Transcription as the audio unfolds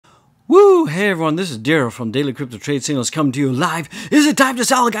Hey everyone, this is Daryl from Daily Crypto Trade Signals coming to you live. Is it time to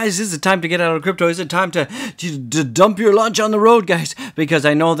sell, guys? Is it time to get out of crypto? Is it time to dump your lunch on the road, guys? Because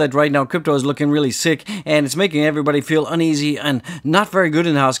I know that right now crypto is looking really sick and it's making everybody feel uneasy and not very good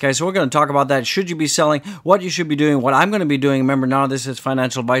in the house, guys. So we're going to talk about that. Should you be selling? What you should be doing? What I'm going to be doing? Remember, none of this is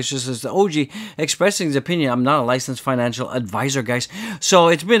financial advice. This is the OG expressing his opinion. I'm not a licensed financial advisor, guys. So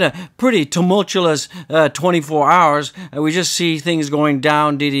it's been a pretty tumultuous 24 hours. We just see things going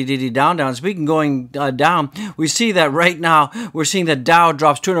down, down. Speaking going down, we see that right now we're seeing that Dow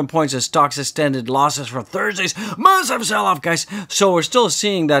drops 200 points as stocks extended losses for Thursday's massive sell-off, guys. So we're still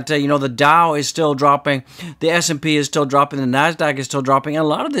seeing that the Dow is still dropping, the S&P is still dropping, the Nasdaq is still dropping, and a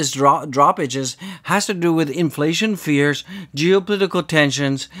lot of this droppage has to do with inflation fears, geopolitical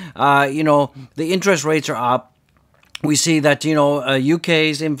tensions. The interest rates are up. We see that,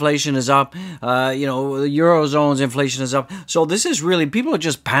 UK's inflation is up, the Eurozone's inflation is up. So this is really, people are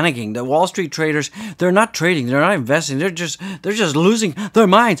just panicking. The Wall Street traders, they're not trading, they're not investing, they're just losing their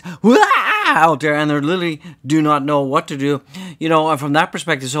minds out there, and they literally do not know what to do, from that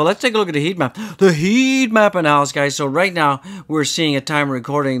perspective. So let's take a look at the heat map. The heat map analysis, guys. So right now, we're seeing at time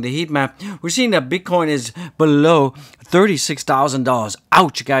recording the heat map, we're seeing that Bitcoin is below $36,000.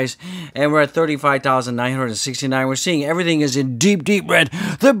 Ouch, guys. And we're at 35,969. We're seeing everything is in deep red.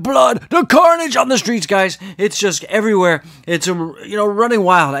 The blood, the carnage on the streets, guys. It's just everywhere. It's, running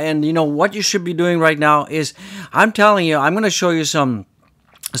wild. And, what you should be doing right now is, I'm telling you, I'm going to show you some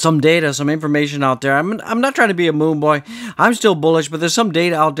data, some information out there. I'm not trying to be a moon boy. I'm still bullish, but there's some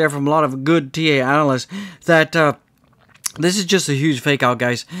data out there from a lot of good TA analysts that this is just a huge fake out,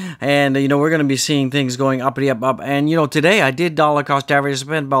 guys. And, we're going to be seeing things going uppity up. And, today I did dollar cost average. I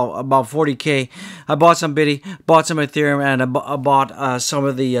spent about $40K. I bought some Bitty, bought some Ethereum, and I bought some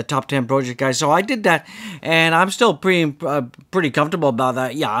of the top 10 project, guys. So I did that, and I'm still pretty comfortable about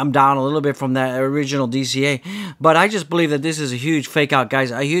that. Yeah, I'm down a little bit from that original DCA, but I just believe that this is a huge fake out,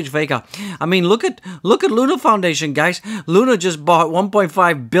 guys. A huge fake out. I mean, look at Luna Foundation, guys. Luna just bought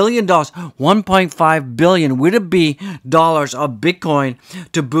 $1.5 billion. $1.5 billion with a B of Bitcoin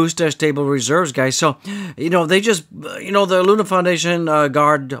to boost their stable reserves, guys. So, they just, the Luna Foundation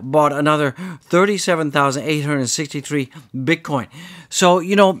guard bought another 37,863 Bitcoin. So,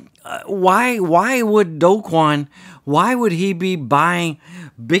 why would Dogecoin, why would he be buying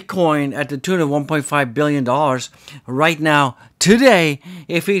Bitcoin at the tune of $1.5 billion right now, today,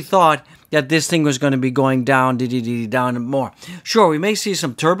 if he thought that this thing was going to be going down, down and more? Sure, we may see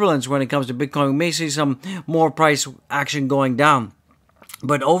some turbulence when it comes to Bitcoin. We may see some more price action going down.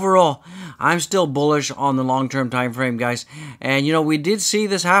 But overall, I'm still bullish on the long-term time frame, guys. And, we did see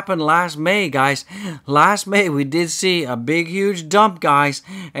this happen last May, guys. Last May, we did see a big, huge dump, guys.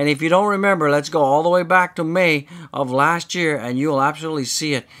 And if you don't remember, let's go all the way back to May of last year, and you'll absolutely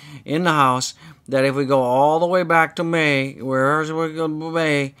see it in the house, that if we go all the way back to May, where's we go to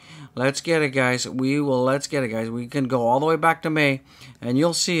May? Let's get it, guys. Let's get it, guys. We can go all the way back to May, and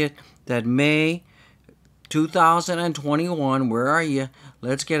you'll see it, that May 2021, where are you?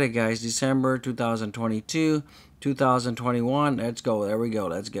 Let's get it, guys. December 2022, 2021. Let's go. There we go.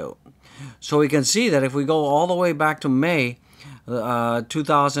 Let's go. So we can see that if we go all the way back to May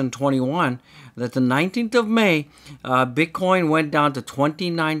 2021, that the 19th of May, Bitcoin went down to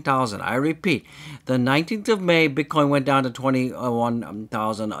 29,000. I repeat, the 19th of May, Bitcoin went down to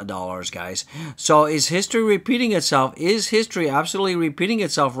 $21,000, guys. So is history repeating itself? Is history absolutely repeating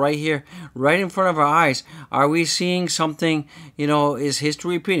itself right here, right in front of our eyes? Are we seeing something, is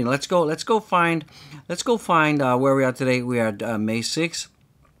history repeating? Let's go find where we are today. We are May 6th.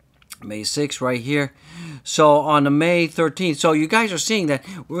 May 6th right here. So on the May 13th, so you guys are seeing that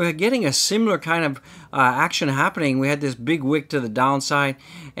we're getting a similar kind of action happening. We had this big wick to the downside,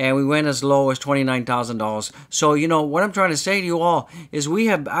 and we went as low as $29,000. So, what I'm trying to say to you all is we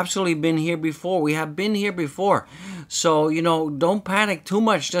have absolutely been here before. We have been here before. So, don't panic too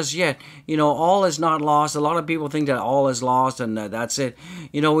much just yet. All is not lost. A lot of people think that all is lost and that's it.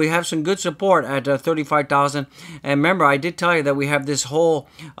 We have some good support at 35,000. And remember, I did tell you that we have this whole,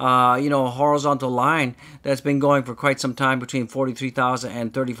 horizontal line that's been going for quite some time between 43,000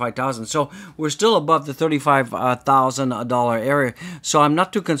 and 35,000. So we're still above the $35,000 area. So I'm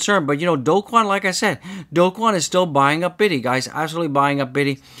not too concerned. But, Dogecoin, like I said, Dogecoin is still buying up Bitty, guys. Absolutely buying up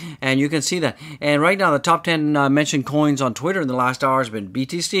Bitty. And you can see that. And right now, the top 10 mentioned coins on Twitter in the last hour has been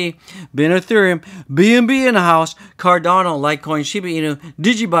BTC, been Ethereum, BNB in the house, Cardano, Litecoin, Shiba Inu,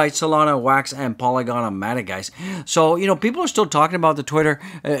 Digibyte, Solana, Wax, and Polygon-O-Matic, guys. So, people are still talking about the Twitter,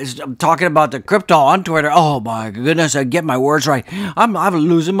 talking about the crypto on Twitter. Oh, my goodness, I get my words right. I'm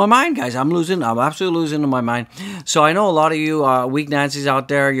losing my mind, guys. I'm absolutely absolutely losing my mind. So I know a lot of you weak Nancy's out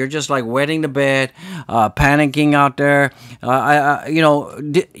there. You're just like wetting the bed, panicking out there. Leave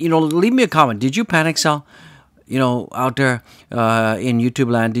me a comment. Did you panic sell? Out there in YouTube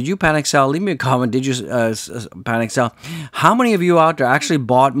land, did you panic sell? Leave me a comment. Did you panic sell? How many of you out there actually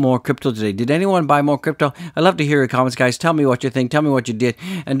bought more crypto today? Did anyone buy more crypto? I'd love to hear your comments, guys. Tell me what you think. Tell me what you did.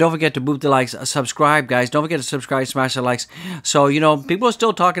 And don't forget to boot the likes. Subscribe, guys. Don't forget to subscribe, smash the likes. So, people are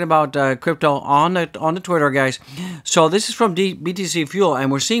still talking about crypto on the Twitter, guys. So this is from BTC Fuel,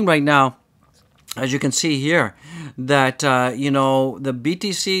 and we're seeing right now, as you can see here, that the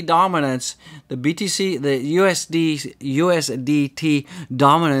BTC dominance, the USDT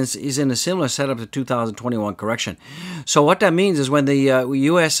dominance is in a similar setup to 2021 correction. So what that means is when the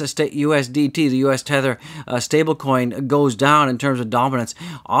USDT, the US Tether stablecoin goes down in terms of dominance,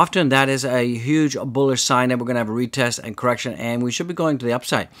 often that is a huge bullish sign that we're going to have a retest and correction, and we should be going to the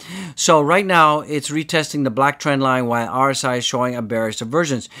upside. So right now it's retesting the black trend line while RSI is showing a bearish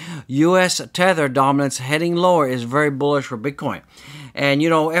divergence. US Tether dominance heading lower is very bullish for Bitcoin. And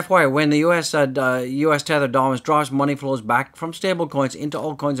FYI, when the US Tether dominance drops, money flows back from stable coins into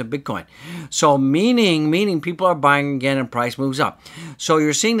altcoins and Bitcoin. So meaning people are buying again and price moves up. So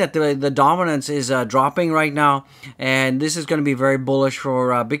you're seeing that the dominance is dropping right now, and this is going to be very bullish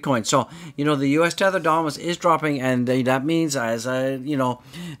for Bitcoin. So the US Tether dominance is dropping, and that means as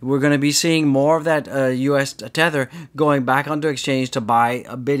we're going to be seeing more of that US Tether going back onto exchange to buy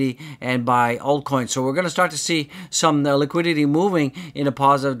a Biddy and buy altcoins. So we're going to start to see some liquidity moving in a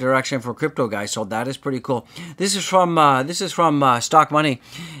positive direction for crypto, guys. So that is pretty cool. This is from Stock Money,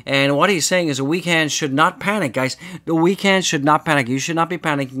 and what he's saying is a weak hand should not panic, guys. The weak hand should not panic. You should not be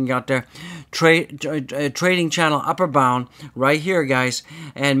panicking out there. Trading channel upper bound right here, guys,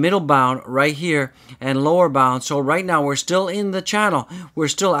 and middle bound right here, and lower bound. So right now we're still in the channel. We're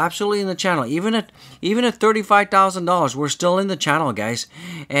still absolutely in the channel. Even at $35,000, we're still in the channel, guys.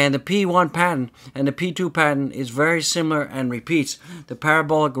 And the P1 pattern and the P2 pattern is very similar and repeats. The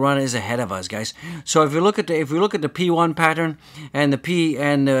parabolic run is ahead of us, guys. So if you look at the P1 pattern and the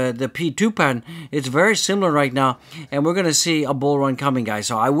P2 pattern, it's very similar right now, and we're going to see a bull run coming, guys.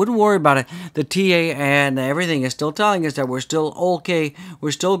 So I wouldn't worry about it. The TA and everything is still telling us that we're still okay.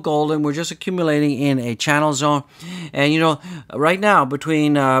 We're still golden. We're just accumulating in a channel zone. And right now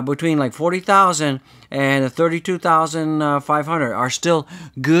between like 40,000 and 32,500 are still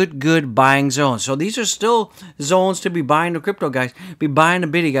good buying zones. So these are still zones to be buying the crypto, guys. Be buying the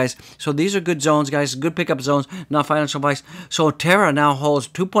Biddy, guys. So these are good zones, guys. Good pickup zones, not financial advice. So Terra now holds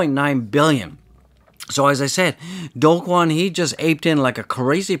 2.9 billion. So as I said, Dogecoin, he just aped in like a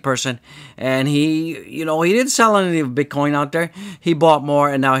crazy person, and he didn't sell any of Bitcoin out there. He bought more,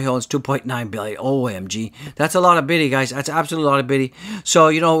 and now he owns 2.9 billion. OMG, that's a lot of Biddy, guys. That's absolutely a lot of Biddy. So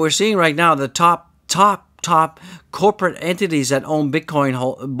we're seeing right now the top corporate entities that own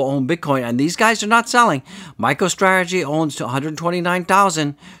Bitcoin, and these guys are not selling. MicroStrategy owns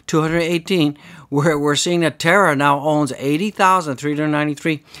 129,218. We're seeing that Terra now owns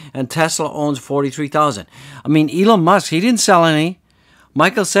 80,393, and Tesla owns 43,000. I mean, Elon Musk, he didn't sell any.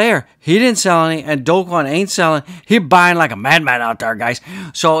 Michael Saylor, he didn't sell any, and Dogecoin ain't selling. He's buying like a madman out there, guys.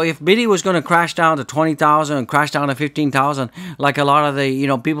 So if Biddy was going to crash down to 20,000 and crash down to 15,000, like a lot of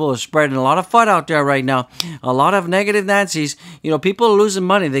the people are spreading a lot of FUD out there right now, a lot of negative Nancy's. People are losing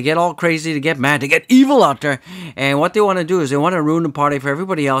money. They get all crazy, they get mad, they get evil out there, and what they want to do is they want to ruin the party for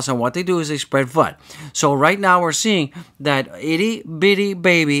everybody else. And what they do is they spread FUD. So right now we're seeing that itty bitty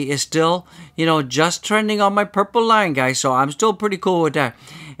baby is still just trending on my purple line, guys. So I'm still pretty cool with that.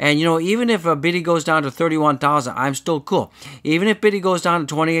 And even if a Biddy goes down to 31,000, I'm still cool. Even if Biddy goes down to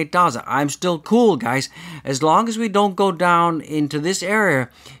 28,000, I'm still cool, guys. As long as we don't go down into this area,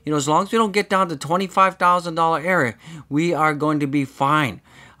 as long as we don't get down to $25,000 area, we are going to be fine.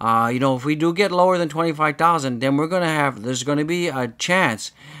 If we do get lower than 25,000, then there's going to be a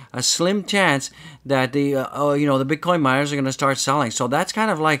slim chance that the Bitcoin miners are going to start selling. So that's kind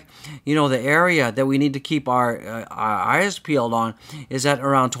of like, the area that we need to keep our eyes peeled on is at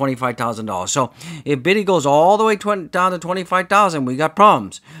around $25,000. So if Biddy goes all the way down to 25,000, we got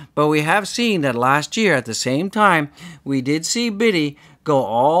problems. But we have seen that last year at the same time, we did see Biddy go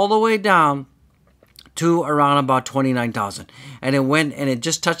all the way down to around about 29,000, and it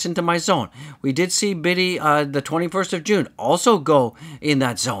just touched into my zone. We did see Biddy the 21st of June also go in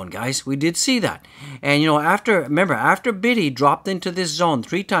that zone, guys. We did see that. And after Biddy dropped into this zone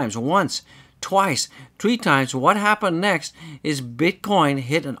 3 times, once, twice, 3 times, what happened next is Bitcoin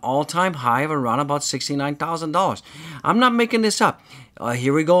hit an all-time high of around about $69,000. I'm not making this up.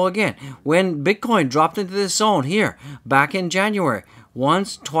 Here we go again. When Bitcoin dropped into this zone here back in January,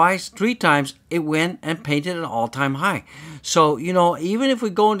 once, twice, 3 times, it went and painted an all-time high. So, you know, even if we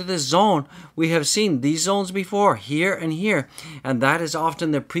go into this zone, we have seen these zones before, here and here, and that is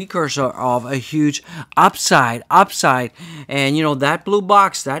often the precursor of a huge upside. And, you know, that blue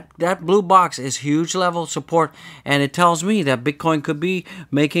box, that blue box is huge level support, and it tells me that Bitcoin could be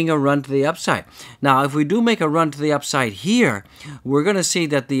making a run to the upside. Now, if we do make a run to the upside here, we're going to see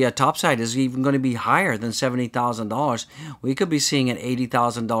that the top side is even going to be higher than $70,000. We could be seeing an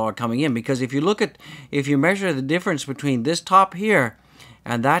 $80,000 coming in, because if you measure the difference between this top here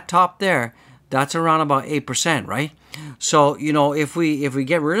and that top there, that's around about 8%, right? So, you know, if we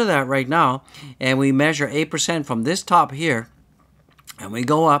get rid of that right now and we measure 8% from this top here and we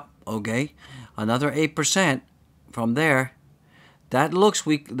go up, okay, another 8% from there, that looks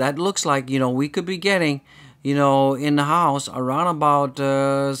like, you know, we could be getting, you know, in the house around about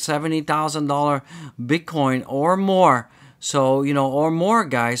 $70,000 Bitcoin or more. So, you know, or more,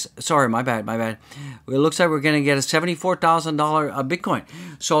 guys. Sorry, my bad. It looks like we're going to get a $74,000 Bitcoin.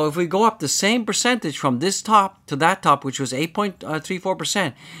 So if we go up the same percentage from this top to that top, which was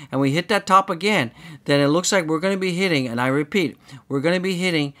 8.34%, and we hit that top again, then it looks like we're going to be hitting, and I repeat, we're going to be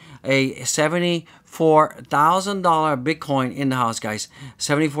hitting a $74,000 Bitcoin in the house, guys.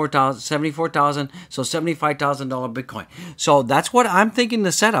 74,000, so $75,000 Bitcoin. So that's what I'm thinking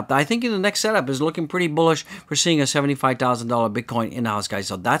the setup. I think the next setup is looking pretty bullish for seeing a $75,000 Bitcoin in the house, guys.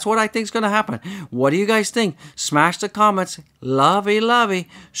 So that's what I think is going to happen. What do you guys think? Smash the comments. Lovey.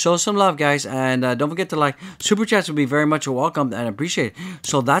 Show some love, guys. And don't forget to like. Super chats would be very much welcomed and appreciated.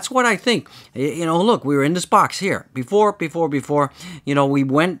 So that's what I think. You know, look, we were in this box here before. You know, we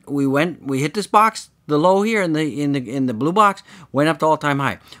hit this box. The low here in the blue box went up to all-time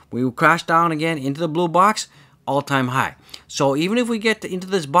high. We crashed down again into the blue box, all-time high. So even if we get into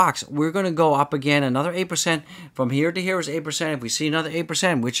this box, we're going to go up again another 8%. From here to here is 8%. If we see another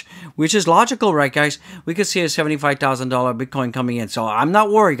 8%, which is logical, right, guys? We could see a $75,000 Bitcoin coming in. So I'm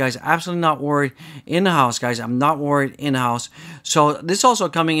not worried, guys. Absolutely not worried in the house, guys. I'm not worried in the house. So this also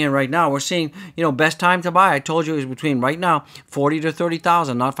coming in right now. We're seeing, you know, best time to buy. I told you is between right now 40 to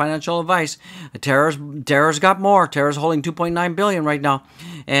 30,000. Not financial advice. Terra's got more. Terra's holding 2.9 billion right now.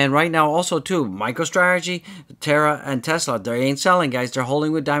 And right now also too, MicroStrategy, Terra, and Tesla, they ain't selling, guys. They're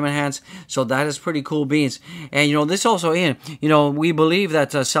holding with diamond hands. So that is pretty cool beans. And, you know, this also in, you know, we believe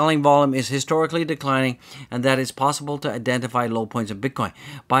that selling volume is historically declining and that it's possible to identify low points of Bitcoin.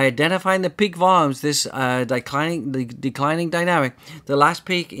 By identifying the peak volumes, this declining dynamic, the last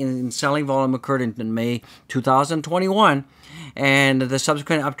peak in selling volume occurred in May 2021. And the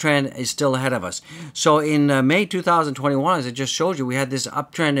subsequent uptrend is still ahead of us. So in May 2021, as I just showed you, we had this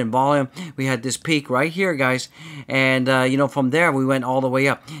uptrend in volume. We had this peak right here, guys. And, you know, from there, we went all the way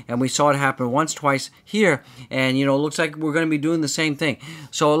up. And we saw it happen once, twice here. And, you know, it looks like we're going to be doing the same thing.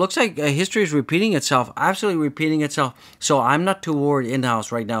 So it looks like history is repeating itself, absolutely repeating itself. So I'm not too worried in the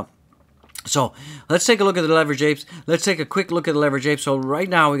house right now. So let's take a look at the leverage apes. Let's take a quick look at the leverage apes. So right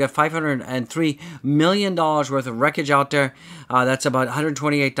now we got $503 million worth of wreckage out there. That's about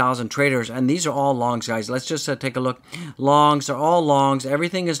 128,000 traders. And these are all longs, guys. Let's just take a look. Longs are all longs.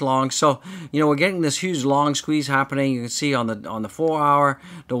 Everything is long. So, you know, we're getting this huge long squeeze happening. You can see on the 4 hour,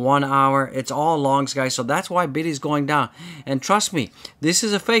 the 1 hour. It's all longs, guys. So that's why Bit is going down. And trust me, this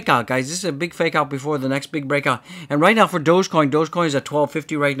is a fake out, guys. This is a big fake out before the next big breakout. And right now for Dogecoin is at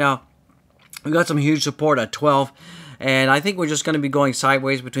 $12.50 right now. We got some huge support at 12, and I think we're just going to be going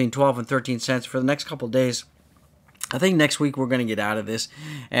sideways between 12 and 13 cents for the next couple of days. I think next week we're going to get out of this,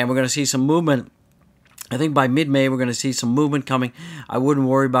 and we're going to see some movement. I think by mid-May we're going to see some movement coming. I wouldn't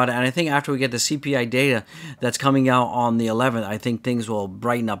worry about it, and I think after we get the CPI data that's coming out on the 11th, I think things will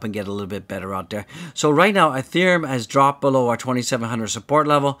brighten up and get a little bit better out there. So right now, Ethereum has dropped below our 2,700 support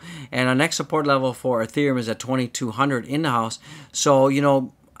level, and our next support level for Ethereum is at 2,200 in the house. So, you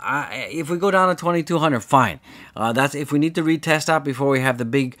know, if we go down to 2,200, fine. That's if we need to retest that before we have the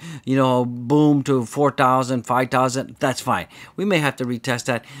big, you know, boom to 4,000, 5,000. That's fine. We may have to retest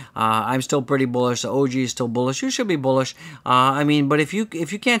that. I'm still pretty bullish. The OG is still bullish. You should be bullish. I mean, but if you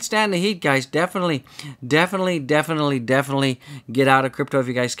can't stand the heat, guys, definitely get out of crypto if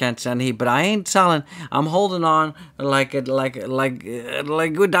you guys can't stand the heat. But I ain't selling. I'm holding on like good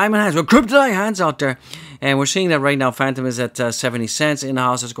diamond hands, with crypto hands out there. And we're seeing that right now. Phantom is at 70 cents in the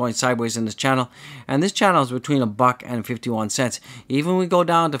house. is going sideways in this channel, and this channel is between $1 and 51 cents. Even when we go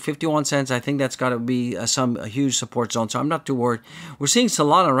down to 51 cents, I think that's got to be a huge support zone, so I'm not too worried. We're seeing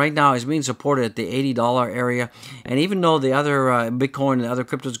Solana right now is being supported at the $80 area, and even though the other Bitcoin and other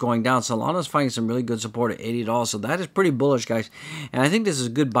cryptos going down, Solana is finding some really good support at $80, so that is pretty bullish, guys. And I think this is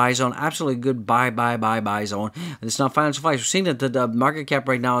a good buy zone, absolutely good buy zone. It's not financial advice. We're seeing that the market cap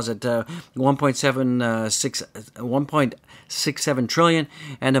right now is at 1.67 trillion,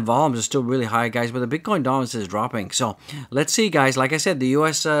 and the volumes are still really high, guys, but the Bitcoin dominance is dropping. So let's see, guys. Like I said, the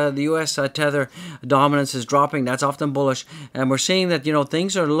US Tether dominance is dropping. That's often bullish, and we're seeing that, you know,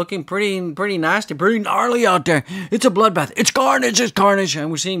 things are looking pretty nasty, pretty gnarly out there. It's a bloodbath. It's carnage. It's carnage. And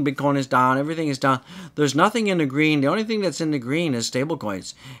we're seeing Bitcoin is down. Everything is down. There's nothing in the green. The only thing that's in the green is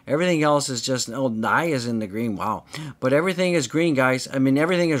stablecoins. Everything else is just, oh, NAI is in the green. Wow. But everything is green, guys. I mean,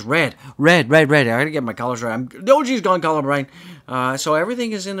 everything is red. Red. I gotta get my colors right. Doge's gone colorblind. So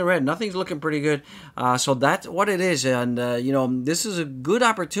everything is in the red. Nothing's looking pretty good. So that's what it is. And, you know, this is a good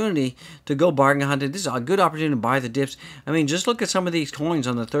opportunity to go bargain hunting. This is a good opportunity to buy the dips. I mean, just look at some of these coins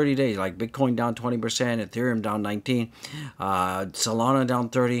on the 30 days, like Bitcoin down 20%, Ethereum down 19, Solana down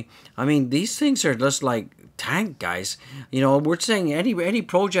 30. I mean, these things are just like tank, guys. You know, we're saying any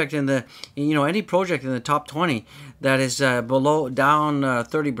project in the, you know, any project in the top 20 that is below down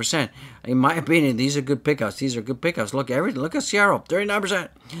 30%. In my opinion, these are good pickups. These are good pickups. Look at Sierra, 39%.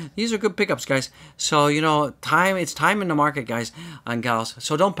 These are good pickups, guys. So, you know, it's time in the market, guys and gals.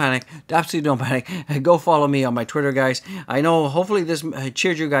 So don't panic. Absolutely don't panic. Go follow me on my Twitter, guys. I know, hopefully this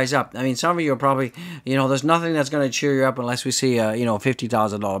cheered you guys up. I mean, some of you are probably, you know, there's nothing that's going to cheer you up unless we see, you know, $50,000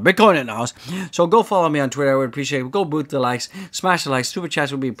 Bitcoin in the house. So go follow me on Twitter. I would appreciate it. Go boot the likes. Smash the likes. Super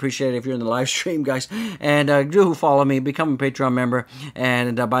chats would be appreciated if you're in the live stream, guys. And do follow me. Become a Patreon member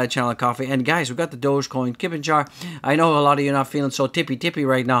and buy the channel a coffee. And guys, we've got the Dogecoin Tip Jar. I know a lot of you are not feeling so tippy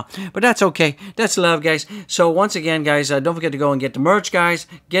right now, but that's okay. That's love, guys. So once again, guys, don't forget to go and get the merch, guys.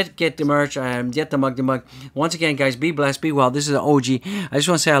 Get the merch. Get the mug. Once again, guys, be blessed, be well. This is the OG. I just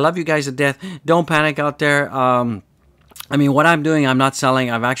want to say I love you guys to death. Don't panic out there. I mean, what I'm doing, I'm not selling.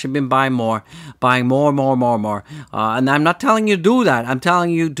 I've actually been buying more. And I'm not telling you to do that. I'm telling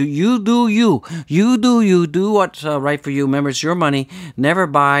you to you do you. You do what's right for you. Remember, it's your money. Never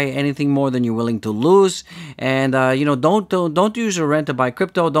buy anything more than you're willing to lose. And you know, don't use your rent to buy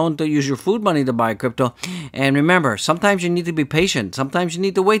crypto. Don't use your food money to buy crypto. And remember, sometimes you need to be patient. Sometimes you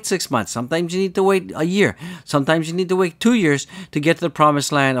need to wait 6 months. Sometimes you need to wait a year. Sometimes you need to wait 2 years to get to the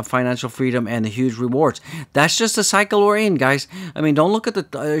promised land of financial freedom and the huge rewards. That's just a cycle we're in, guys. I mean, don't look at the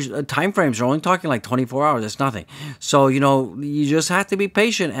time frames. We're only talking like 24 hours. It's nothing. So, you know, you just have to be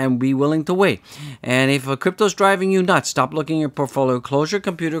patient and be willing to wait. And if crypto's driving you nuts, stop looking at your portfolio, close your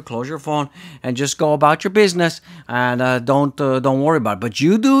computer, close your phone, and just go about your business. And don't worry about it. But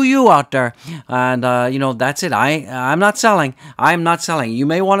you do you out there. And you know, that's it. I'm not selling. I'm not selling. You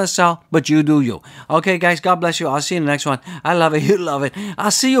may want to sell, but you do you. Okay, guys. God bless you. I'll see you in the next one. I love it. You love it. I'll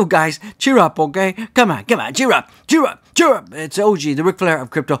see you guys. Cheer up, okay? Come on. Cheer up. It's OG, the Ric Flair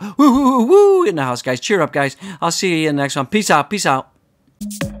of crypto. Woo in the house, guys. Cheer up, guys. I'll see you in the next one. Peace out.